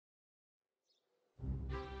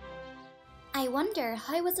I wonder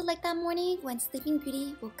how was it like that morning when Sleeping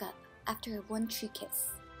Beauty woke up after a one true kiss.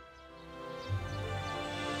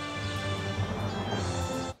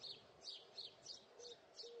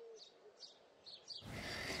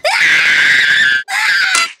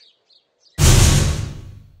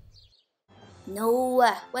 No,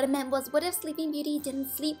 what I meant was, what if Sleeping Beauty didn't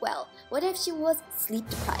sleep well? What if she was sleep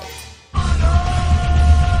deprived?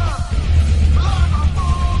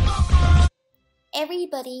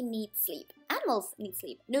 Everybody needs sleep. Animals need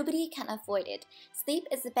sleep. Nobody can avoid it. Sleep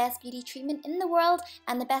is the best beauty treatment in the world,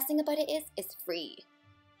 and the best thing about it is it's free.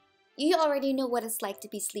 You already know what it's like to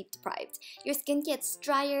be sleep deprived. Your skin gets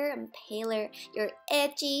drier and paler, you're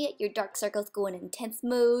edgy, your dark circles go in intense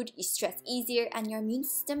mode, you stress easier, and your immune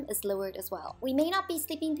system is lowered as well. We may not be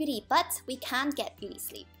Sleeping Beauty, but we can get beauty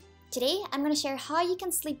sleep. Today, I'm going to share how you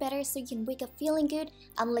can sleep better so you can wake up feeling good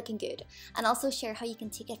and looking good, and also share how you can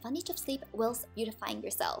take advantage of sleep whilst beautifying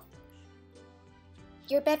yourself.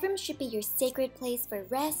 Your bedroom should be your sacred place for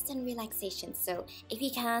rest and relaxation, so if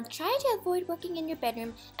you can, try to avoid working in your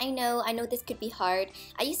bedroom. I know this could be hard.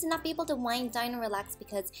 I used to not be able to wind down and relax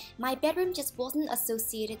because my bedroom just wasn't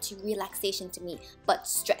associated to relaxation to me, but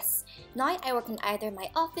stress. Now I work in either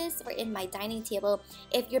my office or in my dining table.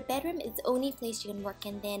 If your bedroom is the only place you can work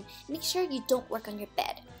in, then make sure you don't work on your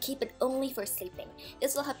bed. Keep it only for sleeping.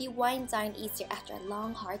 This will help you wind down easier after a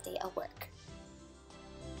long, hard day at work.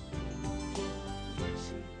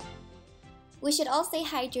 We should all stay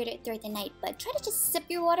hydrated throughout the night, but try to just sip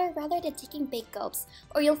your water rather than taking big gulps,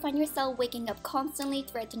 or you'll find yourself waking up constantly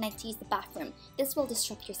throughout the night to use the bathroom. This will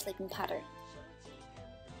disrupt your sleeping pattern.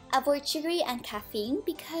 Avoid sugary and caffeine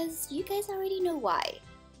because you guys already know why.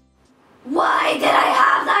 Why did I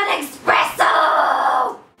have that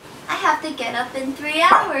espresso? I have to get up in 3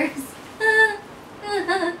 hours.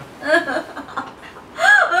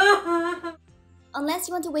 Unless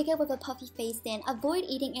you want to wake up with a puffy face, then avoid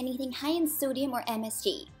eating anything high in sodium or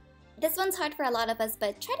MSG. This one's hard for a lot of us,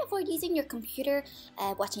 but try to avoid using your computer,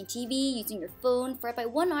 watching TV, using your phone for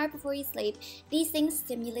about 1 hour before you sleep. These things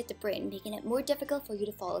stimulate the brain, making it more difficult for you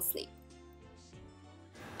to fall asleep.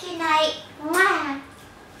 Good night. Mwah.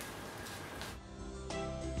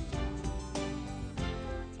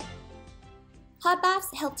 Hot baths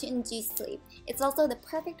help to induce sleep. It's also the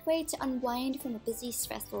perfect way to unwind from a busy,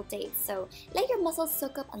 stressful day, so let your muscles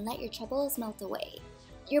soak up and let your troubles melt away.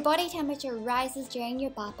 Your body temperature rises during your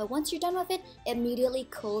bath, but once you're done with it, it immediately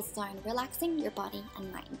cools down, relaxing your body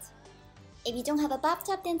and mind. If you don't have a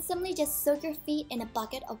bathtub, then simply just soak your feet in a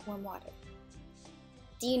bucket of warm water.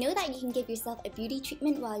 Do you know that you can give yourself a beauty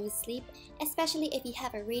treatment while you sleep, especially if you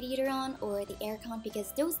have a radiator on or the aircon,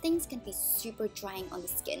 because those things can be super drying on the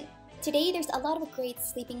skin. Today, there's a lot of great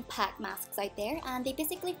sleeping pack masks out there, and they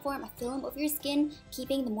basically form a film over your skin,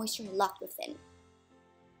 keeping the moisture locked within.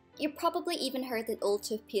 You've probably even heard the old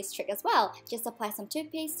toothpaste trick as well. Just apply some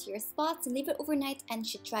toothpaste to your spots and leave it overnight and it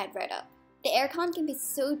should dry it right up. The aircon can be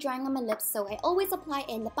so drying on my lips, so I always apply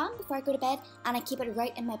a lip balm before I go to bed, and I keep it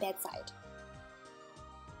right in my bedside.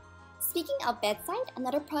 Speaking of bedside,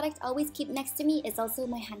 another product I always keep next to me is also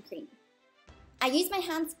my hand cream. I use my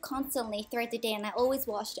hands constantly throughout the day and I always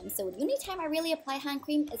wash them, so the only time I really apply hand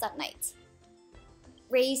cream is at night.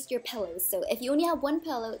 Raise your pillows. So if you only have one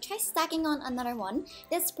pillow, try stacking on another one.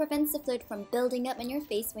 This prevents the fluid from building up in your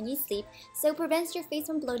face when you sleep, so prevents your face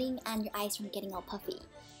from bloating and your eyes from getting all puffy.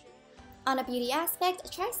 On a beauty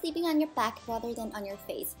aspect, try sleeping on your back rather than on your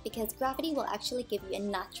face, because gravity will actually give you a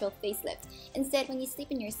natural facelift. Instead, when you sleep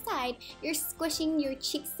on your side, you're squishing your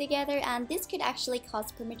cheeks together, and this could actually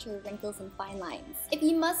cause premature wrinkles and fine lines. If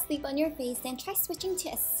you must sleep on your face, then try switching to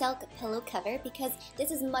a silk pillow cover, because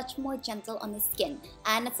this is much more gentle on the skin,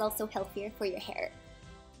 and it's also healthier for your hair.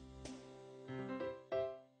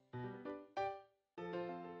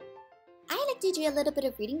 To do a little bit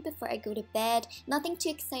of reading before I go to bed. Nothing too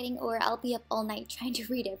exciting or I'll be up all night trying to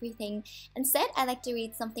read everything. Instead, I like to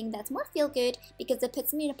read something that's more feel good because it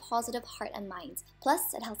puts me in a positive heart and mind.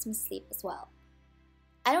 Plus, it helps me sleep as well.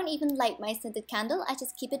 I don't even light my scented candle, I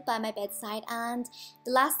just keep it by my bedside, and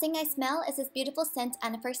the last thing I smell is this beautiful scent,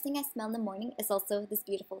 and the first thing I smell in the morning is also this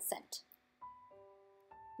beautiful scent.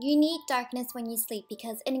 You need darkness when you sleep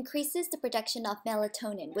because it increases the production of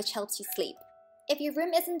melatonin, which helps you sleep. If your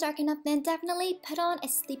room isn't dark enough, then definitely put on a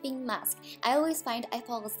sleeping mask. I always find I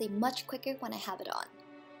fall asleep much quicker when I have it on.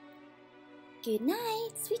 Good night,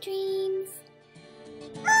 sweet dreams!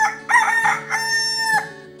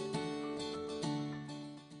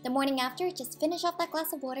 The morning after, just finish off that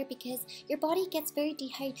glass of water because your body gets very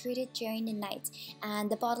dehydrated during the night and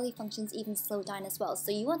the bodily functions even slow down as well,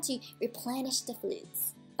 so you want to replenish the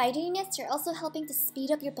fluids. By doing this, you're also helping to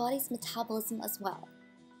speed up your body's metabolism as well.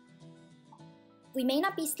 We may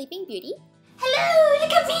not be Sleeping Beauty. Hello,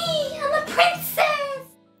 look at me! I'm a princess!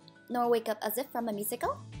 Nor wake up as if from a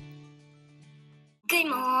musical. Good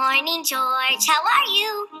morning, George. How are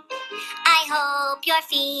you? I hope you're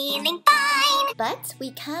feeling fine. But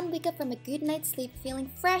we can wake up from a good night's sleep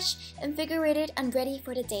feeling fresh, invigorated, and ready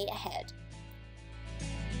for the day ahead.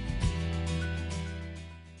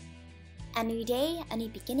 A new day, a new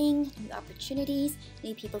beginning, new opportunities,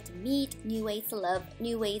 new people to meet, new ways to love,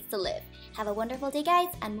 new ways to live. Have a wonderful day, guys,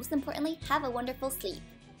 and most importantly, have a wonderful sleep.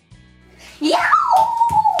 Yeah!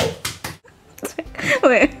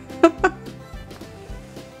 Wait.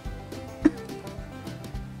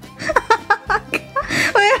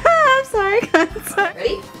 Wait, I'm sorry.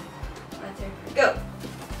 Ready? 1, 2, go.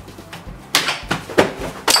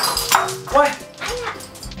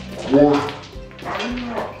 What?